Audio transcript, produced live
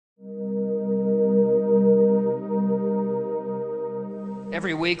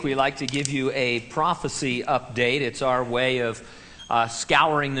Every week we like to give you a prophecy update. It's our way of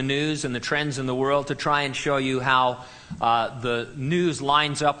scouring the news and the trends in the world to try and show you how the news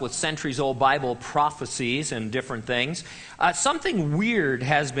lines up with centuries-old Bible prophecies and different things. Something weird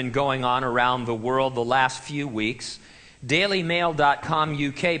has been going on around the world the last few weeks. DailyMail.com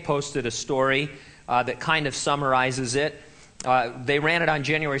UK posted a story that kind of summarizes it. They ran it on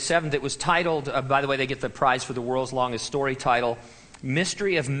January 7th. It was titled, by the way, they get the prize for the world's longest story title,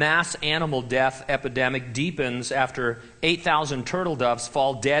 Mystery of Mass Animal Death Epidemic Deepens After 8,000 Turtle Doves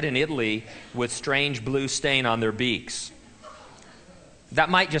Fall Dead in Italy with Strange Blue Stain on Their Beaks. That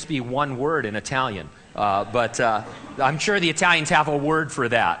might just be one word in Italian, but I'm sure the Italians have a word for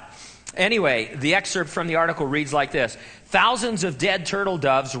that. Anyway, the excerpt from the article reads like this. Thousands of dead turtle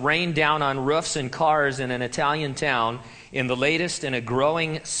doves rained down on roofs and cars in an Italian town in the latest in a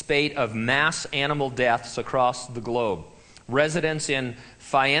growing spate of mass animal deaths across the globe. Residents in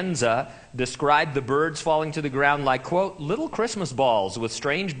Faenza described the birds falling to the ground like, quote, little Christmas balls with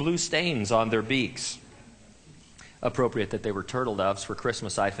strange blue stains on their beaks. Appropriate that they were turtle doves for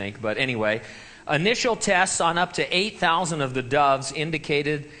Christmas, I think. But anyway, initial tests on up to 8,000 of the doves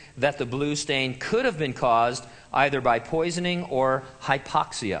indicated that the blue stain could have been caused either by poisoning or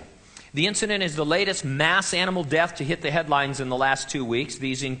hypoxia. The incident is the latest mass animal death to hit the headlines in the last 2 weeks.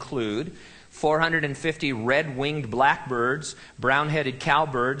 These include 450 red-winged blackbirds, brown-headed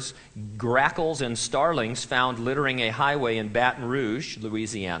cowbirds, grackles, and starlings found littering a highway in Baton Rouge,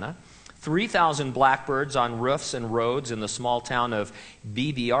 Louisiana. 3,000 blackbirds on roofs and roads in the small town of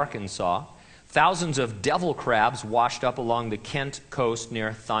Beebe, Arkansas. Thousands of devil crabs washed up along the Kent coast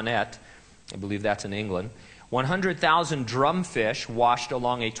near Thanet. I believe that's in England. 100,000 drumfish washed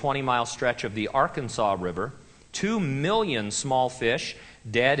along a 20-mile stretch of the Arkansas River. 2 million small fish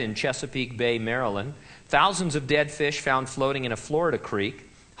dead in Chesapeake Bay, Maryland. Thousands of dead fish found floating in a Florida creek.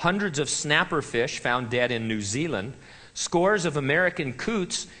 Hundreds of snapper fish found dead in New Zealand. Scores of American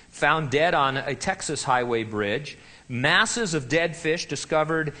coots found dead on a Texas highway bridge. Masses of dead fish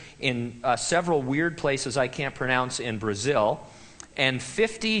discovered in several weird places I can't pronounce in Brazil. And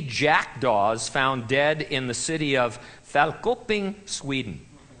 50 jackdaws found dead in the city of Falköping, Sweden.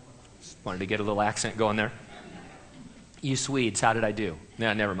 Just wanted to get a little accent going there. You Swedes, how did I do?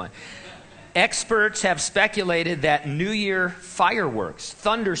 No, never mind. Experts have speculated that New Year fireworks,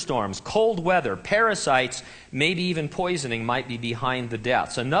 thunderstorms, cold weather, parasites, maybe even poisoning might be behind the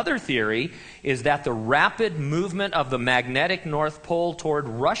deaths. Another theory is that the rapid movement of the magnetic North Pole toward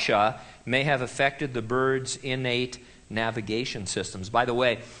Russia may have affected the birds' innate navigation systems. By the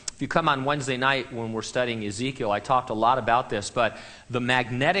way, if you come on Wednesday night when we're studying Ezekiel, I talked a lot about this, but the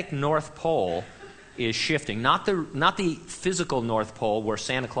magnetic North Pole is shifting. Not the physical North Pole where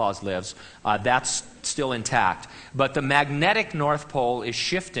Santa Claus lives. That's still intact. But the magnetic North Pole is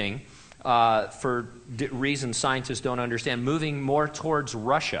shifting for reasons scientists don't understand, moving more towards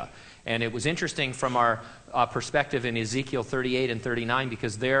Russia. And it was interesting from our perspective in Ezekiel 38 and 39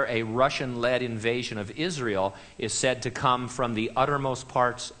 because there a Russian-led invasion of Israel is said to come from the uttermost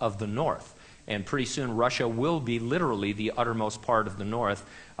parts of the north. And pretty soon Russia will be literally the uttermost part of the north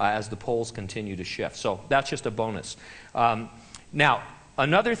as the poles continue to shift. So that's just a bonus. Now,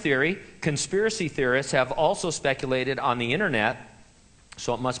 another theory, conspiracy theorists have also speculated on the internet,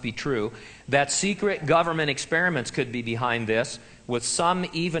 so it must be true, that secret government experiments could be behind this, with some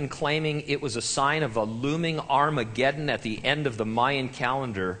even claiming it was a sign of a looming Armageddon at the end of the Mayan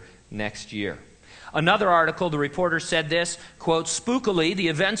calendar next year. Another article, the reporter said this, quote, spookily, the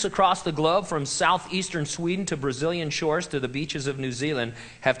events across the globe from southeastern Sweden to Brazilian shores to the beaches of New Zealand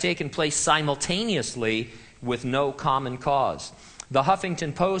have taken place simultaneously with no common cause. The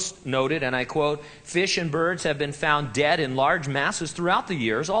Huffington Post noted, and I quote, fish and birds have been found dead in large masses throughout the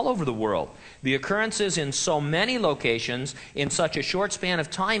years all over the world. The occurrences in so many locations in such a short span of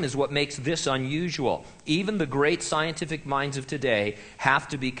time is what makes this unusual. Even the great scientific minds of today have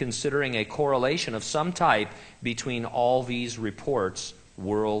to be considering a correlation of some type between all these reports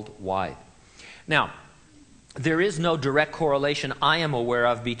worldwide. Now, there is no direct correlation I am aware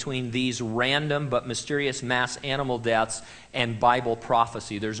of between these random but mysterious mass animal deaths and Bible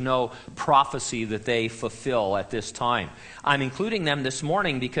prophecy. There's no prophecy that they fulfill at this time. I'm including them this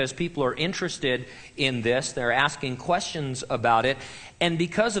morning because people are interested in this. They're asking questions about it. And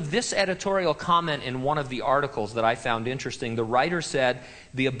because of this editorial comment in one of the articles that I found interesting, the writer said,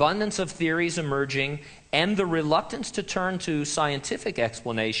 the abundance of theories emerging and the reluctance to turn to scientific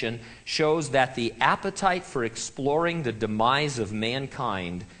explanation shows that the appetite for exploring the demise of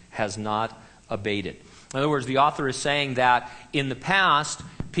mankind has not abated. In other words, the author is saying that in the past,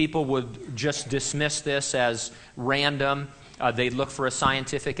 people would just dismiss this as random, They'd look for a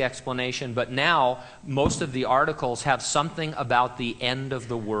scientific explanation, but now most of the articles have something about the end of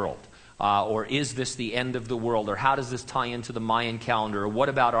the world. Or is this the end of the world? Or how does this tie into the Mayan calendar? Or what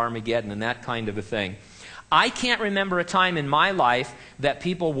about Armageddon and that kind of a thing? I can't remember a time in my life that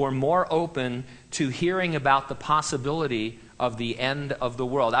people were more open to hearing about the possibility of the end of the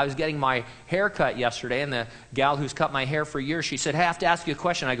world. I was getting my hair cut yesterday, and the gal who's cut my hair for years, she said, "Hey, I have to ask you a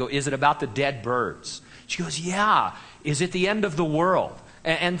question." I go, "Is it about the dead birds?" She goes, "Yeah. Is it the end of the world?"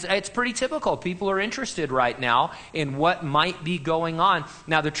 And it's pretty typical. People are interested right now in what might be going on.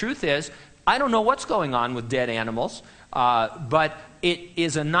 Now, the truth is, I don't know what's going on with dead animals, but it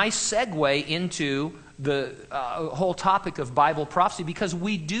is a nice segue into the whole topic of Bible prophecy, because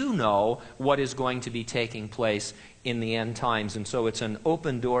we do know what is going to be taking place in the end times. And so it's an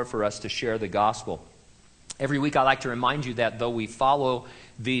open door for us to share the gospel. Every week I like to remind you that though we follow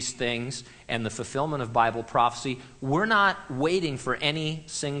these things and the fulfillment of Bible prophecy, we're not waiting for any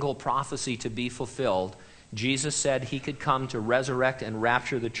single prophecy to be fulfilled. Jesus said he could come to resurrect and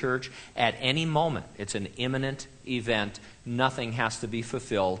rapture the church at any moment. It's an imminent event. Nothing has to be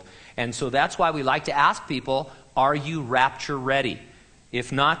fulfilled. And so that's why we like to ask people, are you rapture ready?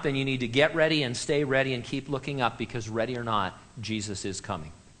 If not, then you need to get ready and stay ready and keep looking up, because ready or not, Jesus is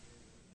coming.